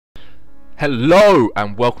Hello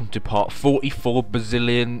and welcome to part 44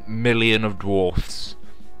 bazillion million of Dwarfs.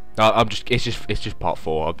 It's just part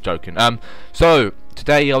 4. I'm joking. So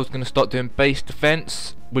today I was going to start doing base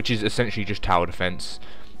defense, which is essentially just tower defense.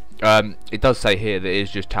 It does say here that it is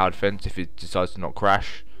just tower defense if it decides to not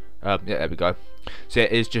crash. Yeah, there we go. So yeah,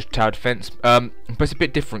 it is just tower defense. But it's a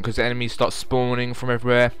bit different because the enemies start spawning from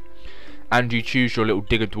everywhere, and you choose your little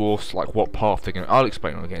digger dwarfs, like what path they're going. I'll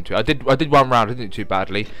explain when I get into it. I did one round. I didn't do too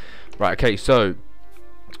badly. Right, okay, so,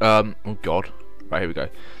 oh god, right, here we go.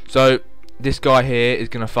 So, this guy here is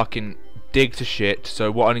going to fucking dig to shit, so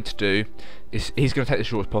what I need to do is, he's going to take the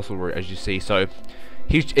shortest possible route, as you see, so,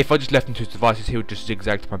 if I just left him to his devices, he would just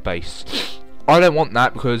zigzag to my base. I don't want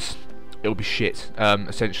that, because it'll be shit,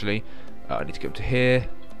 essentially. I need to get up to here.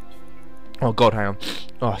 Oh god, hang on.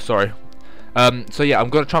 Oh, sorry. So yeah, I'm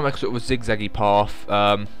going to try and make a sort of a zigzaggy path,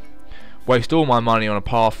 waste all my money on a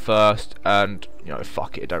path first, and you know,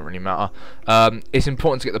 fuck it, don't really matter. It's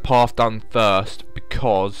important to get the path done first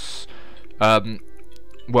because,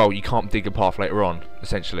 well, you can't dig a path later on.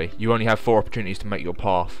 Essentially, you only have 4 opportunities to make your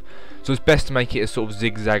path, so it's best to make it as sort of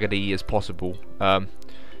zigzaggedy as possible.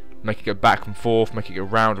 Make it go back and forth, make it go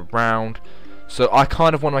round and round. So I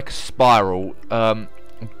kind of want to make a spiral,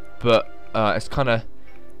 but it's kind of.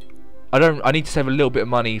 I need to save a little bit of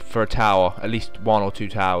money for a tower, at least 1 or 2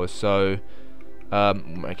 towers. So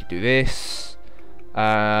make it do this,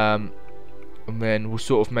 and then we'll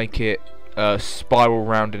sort of make it spiral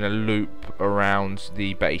round in a loop around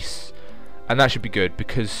the base, and that should be good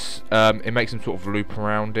because it makes them sort of loop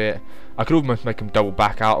around it. I could almost make them double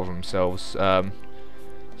back out of themselves.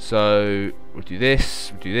 So we'll do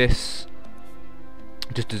this.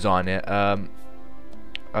 Just design it. Where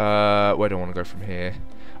do I want to go from here?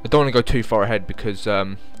 I don't want to go too far ahead because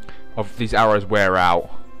of these arrows wear out.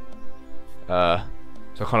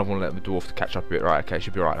 So I kind of want to let the dwarf to catch up a bit. Right, okay,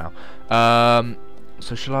 should be right now.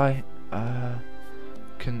 So shall I?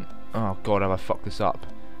 Oh god, have I fucked this up?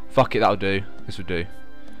 Fuck it, that'll do. This will do.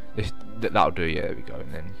 That'll do. Yeah, there we go.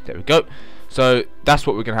 And then there we go. So that's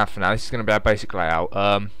what we're gonna have for now. This is gonna be our basic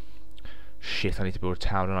layout. Shit, I need to build a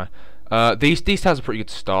tower, don't I? These towers are pretty good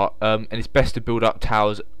to start. And it's best to build up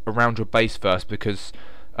towers around your base first because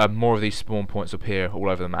more of these spawn points appear all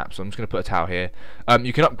over the map, so I'm just going to put a tower here.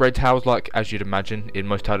 You can upgrade towers like as you'd imagine in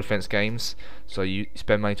most tower defense games, so you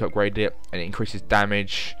spend money to upgrade it and it increases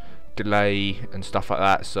damage, delay and stuff like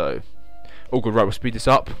that, so all good. Right, we'll speed this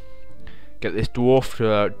up, get this dwarf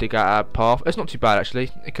to dig out our path. It's not too bad actually,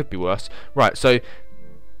 it could be worse. Right, so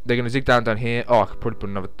they're going to zig down here. Oh, I could probably put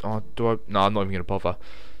another, no, I'm not even going to bother.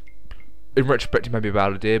 In retrospect it may be a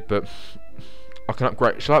bad idea, but I can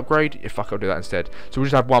upgrade. Shall I upgrade? If I'll do that instead. So we'll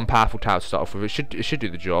just have one powerful tower to start off with. It should do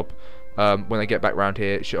the job. When they get back round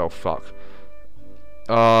here, it should. Oh fuck.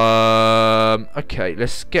 Okay,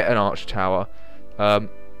 let's get an arch tower.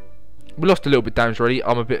 We lost a little bit of damage already.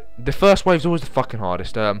 The first wave's always the fucking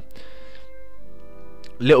hardest. Little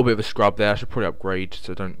bit of a scrub there. I should probably upgrade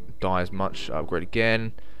so I don't die as much. Upgrade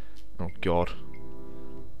again. Oh god.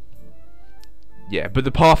 Yeah, but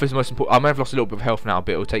the path is the most important. I may have lost a little bit of health now,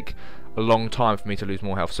 but it will take a long time for me to lose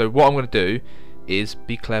more health. So what I'm going to do is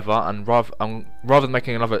be clever and rather than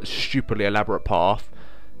making another stupidly elaborate path,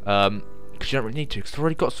 because you don't really need to, because I've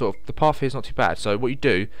already got sort of, the path here is not too bad. So what you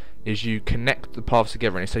do is you connect the paths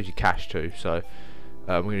together and it saves you cash too. So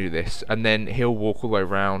we're going to do this, and then he'll walk all the way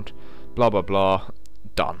around, blah blah blah,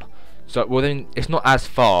 done. So well then it's not as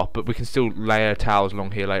far, but we can still layer towers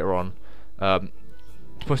along here later on.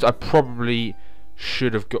 I probably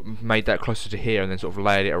should have made that closer to here and then sort of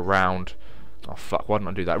layered it around. Oh fuck, why didn't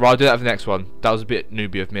I do that? Right, I'll do that for the next one. That was a bit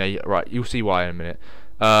newbie of me. Right, you'll see why in a minute.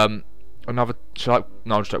 Another, no,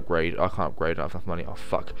 I'll just upgrade. I can't upgrade, I don't have enough money. Oh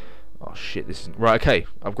fuck. Oh shit, this isn't, right, okay,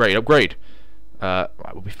 upgrade. Right,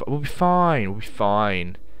 we'll be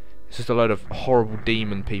fine. It's just a load of horrible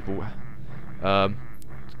demon people. God,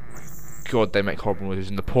 they make horrible noises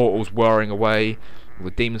and the portal's whirring away. All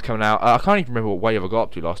the demons coming out. I can't even remember what wave I got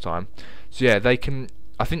up to last time. So yeah, they can.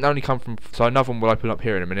 I think they only come from. So another one will open up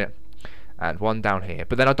here in a minute, and one down here.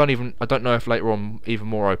 But then I don't know if later on even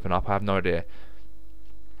more open up. I have no idea.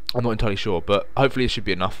 I'm not entirely sure, but hopefully it should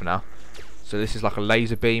be enough for now. So this is like a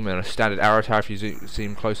laser beam and a standard arrow tower. If you see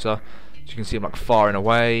them closer, so you can see them like firing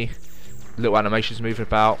away. Little animations moving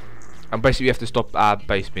about, and basically you have to stop our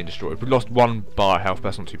base being destroyed. We lost 1 bar of health, but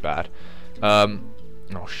that's not too bad. Oh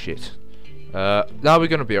shit. No, we're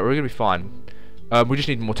gonna be fine. We just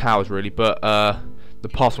need more towers really, but the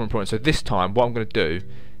path's more important. So this time, what I'm gonna do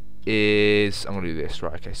is I'm gonna do this.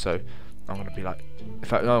 Right, okay. So I'm gonna be like, in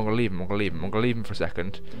fact, no, I'm gonna leave him for a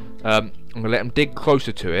second. I'm gonna let him dig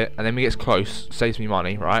closer to it, and then when he gets close, saves me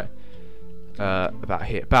money, right? about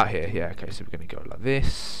here, yeah. Okay, so we're going to go like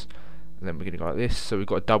this, and then we're going to go like this. So we've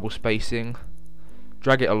got a double spacing.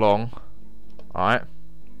 Drag it along. Alright.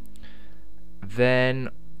 Then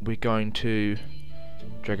we're going to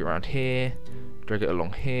drag it around here, drag it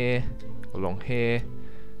along here, along here.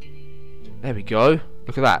 There we go.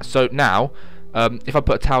 Look at that. So now, if I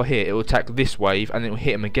put a tower here, it will attack this wave, and it will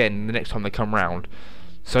hit them again the next time they come round.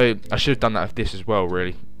 So I should have done that with this as well,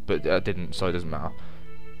 really, but I didn't, so it doesn't matter.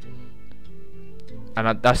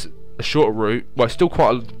 And that's a shorter route. Well, it's still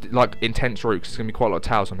quite a intense route, because there's going to be quite a lot of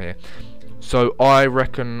towers on here. So I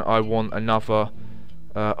reckon I want another.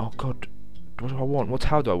 Oh God, what do I want? What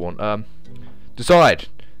tower do I want? Decide.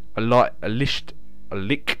 A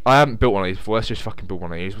lick. I haven't built one of these before. Let's just fucking build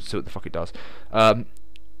one of these. We'll see what the fuck it does. A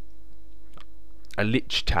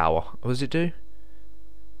lich tower. What does it do?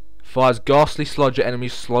 Fires ghastly sludge at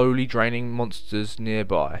enemies, slowly draining monsters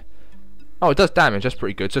nearby. Oh, it does damage. That's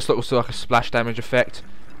pretty good. So it's also like a splash damage effect.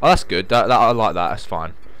 Oh, that's good. That I like that. That's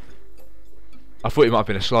fine. I thought it might have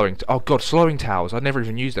been a slowing. Oh God, slowing towers. I'd never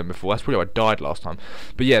even used them before. That's probably how I died last time.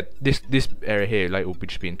 But yeah, this area here later will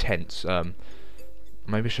just be intense.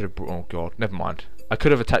 Maybe I should have brought. Oh God, never mind. I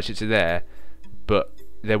could have attached it to there, but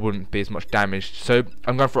there wouldn't be as much damage. So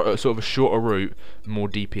I'm going for a sort of a shorter route, more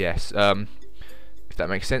DPS. If that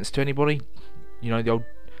makes sense to anybody, you know, the old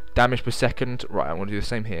damage per second. Right, I want to do the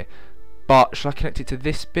same here. But should I connect it to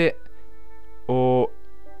this bit, or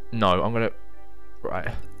no? I'm gonna. Right,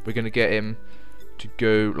 we're gonna get him to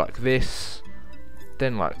go like this,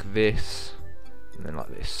 then like this, and then like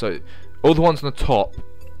this. So all the ones on the top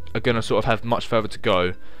are going to sort of have much further to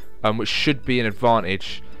go, which should be an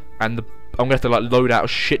advantage. And I'm going to have to like load out a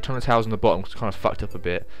shit ton of towers on the bottom, because it's kind of fucked up a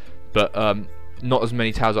bit. But not as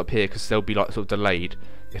many towers up here, because they'll be like sort of delayed,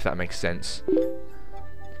 if that makes sense.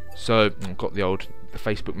 So I've got the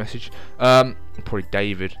Facebook message. Probably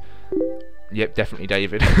David. Yep, definitely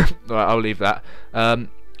David. Alright, I'll leave that.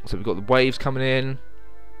 So we've got the waves coming in.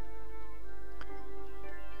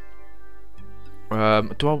 I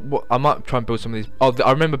might try and build some of these. Oh,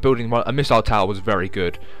 I remember building one. A missile tower was very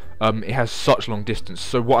good. It has such long distance.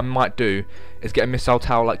 So what I might do is get a missile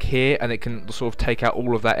tower like here, and it can sort of take out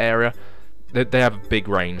all of that area. They have a big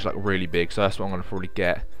range, like really big. So that's what I'm going to probably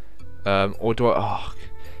get. Or do I? Oh,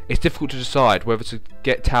 it's difficult to decide whether to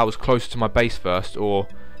get towers closer to my base first or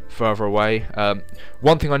further away.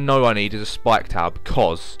 One thing I know I need is a spike tower,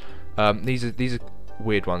 because these are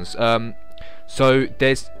weird ones. So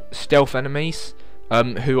there's stealth enemies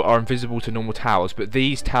who are invisible to normal towers, but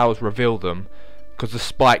these towers reveal them because the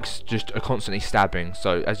spikes just are constantly stabbing.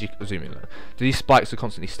 So as you zoom in, these spikes are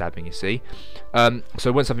constantly stabbing, you see.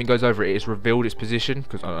 So when something goes over it, it's revealed its position,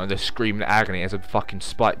 because they're screaming agony as a fucking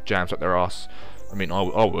spike jams up their ass. I mean, I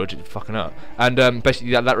would, it'd fucking up. And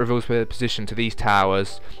basically that reveals their position to these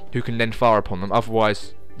towers, who can then fire upon them.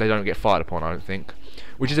 Otherwise, they don't get fired upon, I don't think.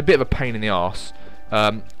 Which is a bit of a pain in the arse.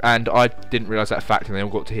 And I didn't realise that fact, and they all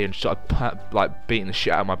got to here and started like beating the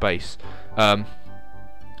shit out of my base. Not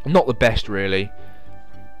the best, really.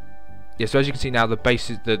 Yeah, so as you can see now, the base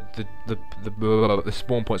is the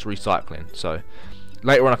spawn point's recycling. So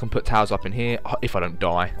later on, I can put towers up in here if I don't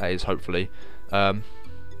die. That is, hopefully.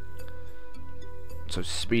 So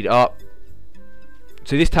speed it up.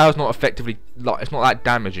 So this tower's not effectively, like, it's not that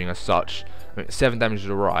damaging as such. I mean, 7 damage is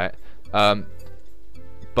alright,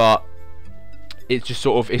 but it's just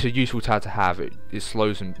sort of, it's a useful tower to have. It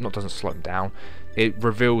slows them, doesn't slow them down. It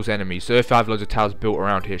reveals enemies. So if I have loads of towers built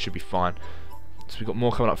around here, it should be fine. So we've got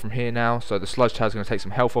more coming up from here now. So the sludge tower's going to take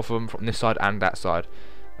some health off of them from this side and that side.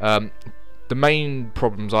 The main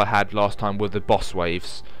problems I had last time were the boss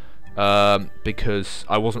waves. Because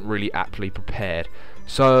I wasn't really aptly prepared.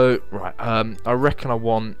 So right, I reckon I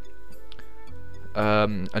want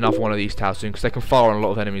another one of these towers soon, because they can fire on a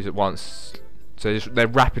lot of enemies at once. So they're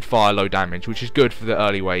rapid fire, low damage, which is good for the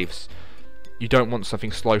early waves. You don't want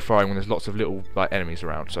something slow firing when there's lots of little like enemies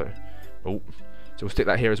around. So we'll stick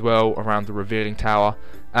that here as well, around the revealing tower,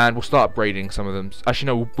 and we'll start upgrading some of them. Actually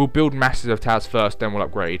no, we'll build masses of towers first, then we'll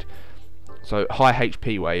upgrade. So high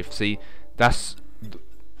HP wave. See, that's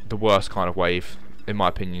the worst kind of wave, in my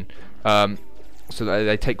opinion. So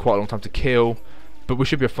they take quite a long time to kill, but we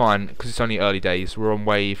should be fine because it's only early days. We're on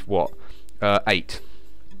wave what, 8.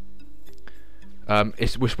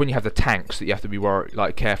 It's when you have the tanks that you have to be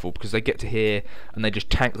careful, because they get to here and they just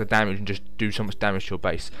tank the damage and just do so much damage to your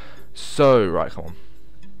base. So right, come on.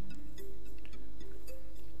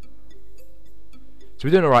 So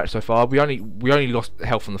we're doing alright so far. We only lost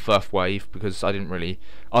health on the first wave because I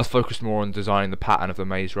was focused more on designing the pattern of the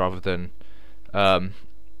maze rather than right.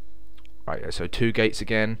 So 2 gates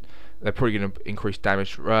again. They're probably going to increase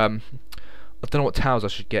damage. I don't know what towers I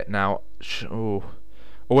should get now. Or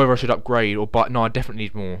whether I should upgrade or buy. No, I definitely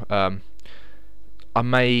need more. I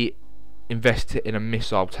may invest it in a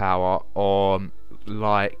missile tower on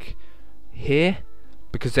like here,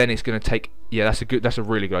 because then it's going to take. Yeah, that's a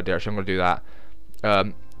really good idea. Actually, I'm going to do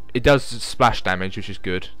that. It does splash damage, which is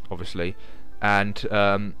good, obviously, and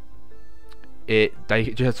they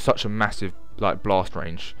just have such a massive like blast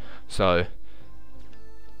range. So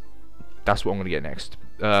that's what I'm going to get next.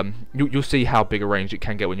 You'll see how big a range it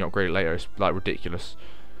can get when you upgrade it later. It's like ridiculous.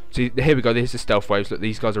 See, here we go. This is the stealth waves. Look,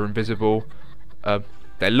 these guys are invisible.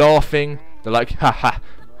 They're laughing. They're like, ha ha,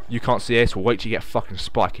 you can't see us. Well, wait till you get a fucking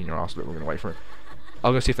spike in your ass. Look, we're gonna wait for it.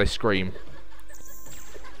 I'm gonna see if they scream.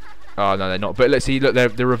 Oh no, they're not. But let's see. Look,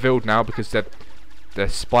 they're revealed now because they're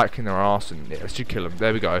spiking their ass, and yeah, it should kill them.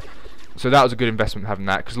 There we go. So that was a good investment having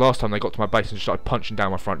that, because last time they got to my base and just started punching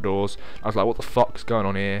down my front doors. I was like, what the fuck's going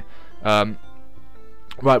on here?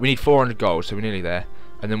 Right, we need 400 gold, so we're nearly there,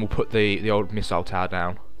 and then we'll put the old missile tower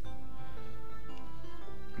down.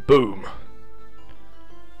 Boom.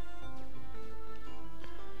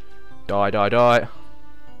 Die, die, die.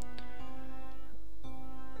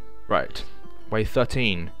 Right, wave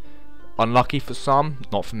 13. Unlucky for some,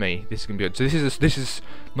 not for me. This is gonna be good. So this is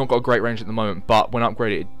not got a great range at the moment, but when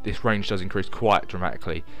upgraded, this range does increase quite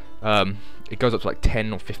dramatically. It goes up to like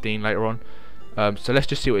 10 or 15 later on. So let's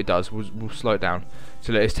just see what it does. We'll slow it down.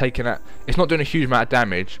 So it's taken at. It's not doing a huge amount of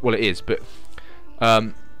damage. Well, it is, but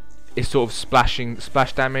it's sort of splash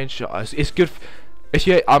damage. It's good.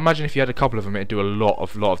 I imagine if you had a couple of them, it'd do a lot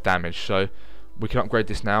of damage. So we can upgrade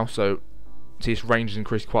this now. So see, its range has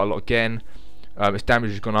increased quite a lot again. Its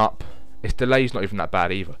damage has gone up. Its delay is not even that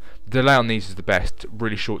bad either. The delay on these is the best.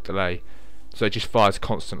 Really short delay. So it just fires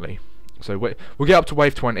constantly. So we'll get up to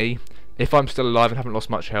wave 20. If I'm still alive and haven't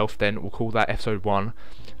lost much health, then we'll call that episode 1, and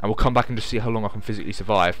we'll come back and just see how long I can physically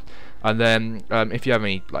survive. And then if you have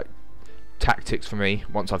any like tactics for me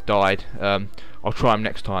once I've died, I'll try them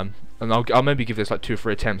next time, and I'll maybe give this like 2 or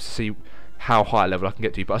 3 attempts to see how high a level I can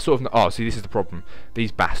get to. But I sort of see, this is the problem.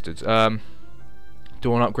 These bastards. Do I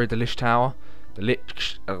want to upgrade the Lich Tower? The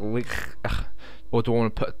Lich, or do I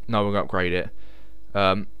want to put? No, we're gonna upgrade it.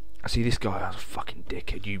 See, this guy is a fucking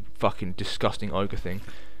dickhead. You fucking disgusting ogre thing.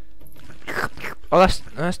 Oh, that's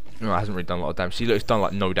no, it hasn't really done a lot of damage. See, look, it's done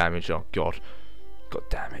like no damage. Oh god, god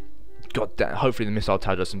damn it, god damn. Hopefully the missile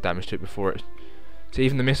tower does some damage to it before it. See,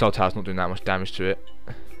 even the missile tower's not doing that much damage to it.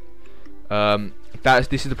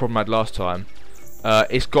 This is the problem I had last time.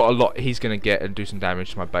 It's got a lot. He's gonna get and do some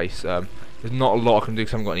damage to my base. There's not a lot I can do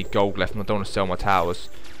because I haven't got any gold left, and I don't want to sell my towers.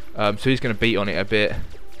 So he's gonna beat on it a bit.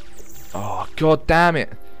 Oh god damn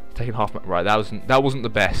it! Taking half. Right, that wasn't the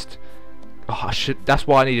best. Oh, that's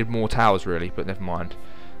why I needed more towers really, but never mind.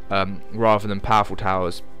 Rather than powerful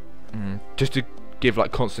towers, just to give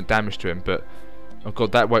like constant damage to him. But oh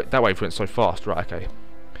god, that wave went so fast. Right, okay.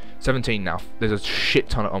 17 now. There's a shit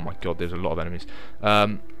ton of. Oh my god, there's a lot of enemies.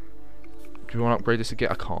 Do you want to upgrade this again?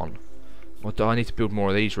 I can't. Or do I need to build more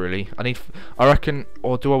of these really? I reckon.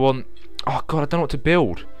 Or do I want? Oh god, I don't know what to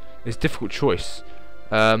build. It's a difficult choice.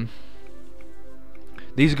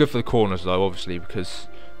 These are good for the corners though, obviously, because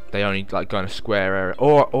they only like go in a square area.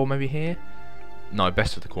 Or maybe here? No,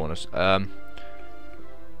 best for the corners. Oh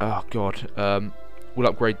god. We'll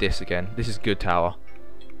upgrade this again. This is a good tower.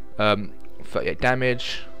 38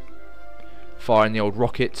 damage. Firing the old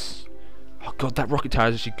rockets. Oh god, that rocket tower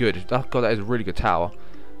is actually good. Oh god, that is a really good tower.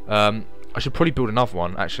 I should probably build another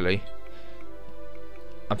one actually.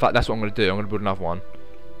 In fact, that's what I'm going to do. I'm going to build another one.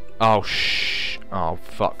 Oh oh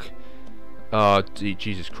fuck. Oh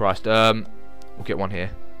Jesus Christ. We'll get one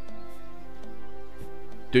here.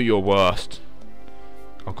 Do your worst.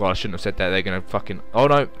 Oh god, I shouldn't have said that. They're gonna fucking. Oh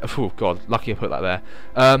no. Oh god, lucky I put that there.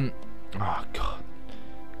 Oh god.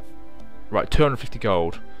 Right, 250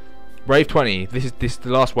 gold. Wave 20. This is the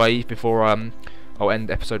last wave before I'll end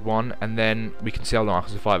episode 1, and then we can see how long I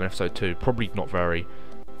can survive in episode 2. Probably not very.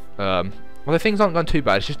 Well, the things aren't going too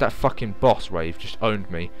bad. It's just that fucking boss wave just owned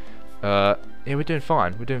me. Yeah, we're doing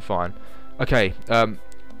fine. We're doing fine. Okay.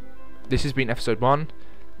 This has been episode 1.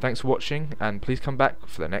 Thanks for watching, and please come back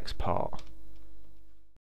for the next part.